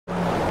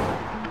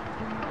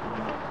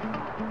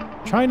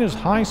China's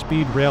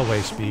high-speed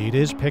railway speed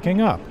is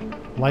picking up,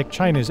 like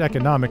China's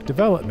economic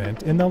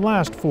development in the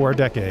last 4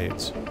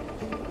 decades.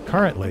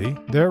 Currently,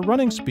 their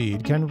running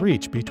speed can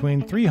reach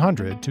between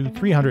 300 to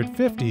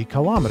 350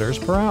 kilometers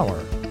per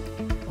hour,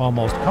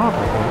 almost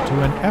comparable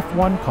to an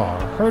F1 car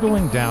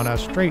hurtling down a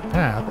straight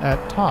path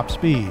at top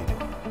speed.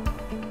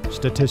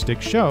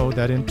 Statistics show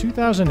that in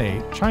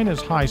 2008,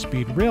 China's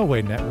high-speed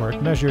railway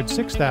network measured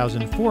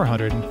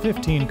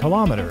 6,415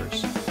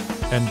 kilometers,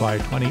 and by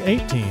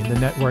 2018, the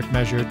network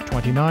measured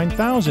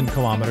 29,000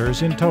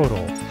 kilometers in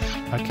total,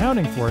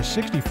 accounting for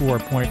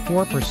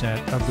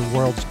 64.4% of the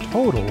world's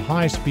total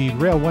high-speed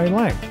railway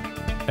length,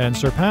 and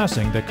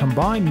surpassing the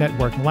combined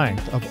network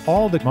length of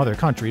all the other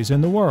countries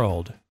in the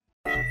world.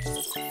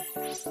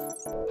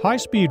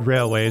 High-speed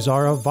railways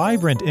are a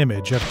vibrant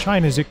image of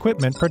China's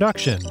equipment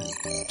production.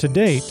 To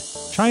date,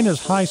 China's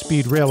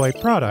high-speed railway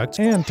products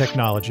and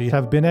technology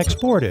have been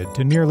exported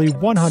to nearly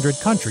 100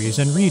 countries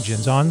and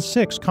regions on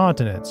 6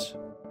 continents.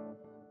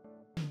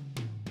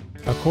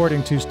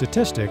 According to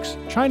statistics,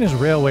 China's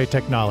railway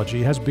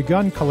technology has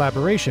begun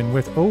collaboration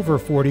with over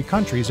 40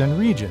 countries and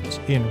regions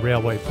in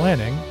railway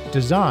planning,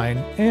 design,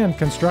 and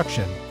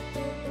construction.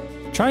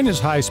 China's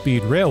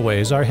high-speed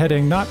railways are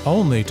heading not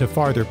only to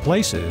farther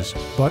places,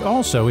 but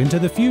also into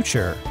the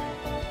future.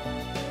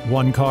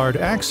 One-card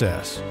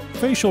access,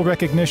 facial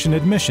recognition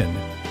admission,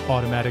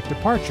 automatic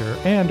departure,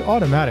 and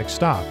automatic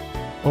stop.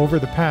 Over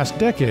the past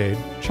decade,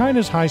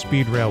 China's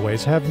high-speed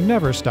railways have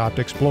never stopped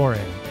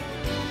exploring.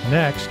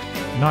 Next,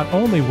 not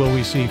only will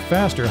we see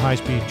faster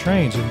high-speed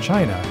trains in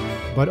China,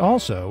 but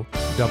also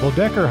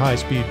double-decker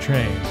high-speed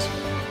trains,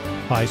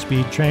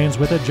 high-speed trains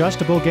with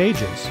adjustable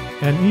gauges,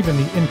 and even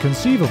the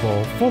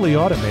inconceivable fully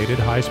automated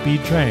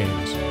high-speed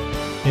trains.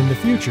 In the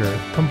future,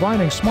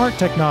 combining smart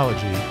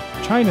technology,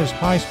 China's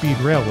high-speed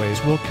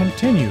railways will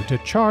continue to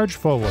charge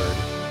forward.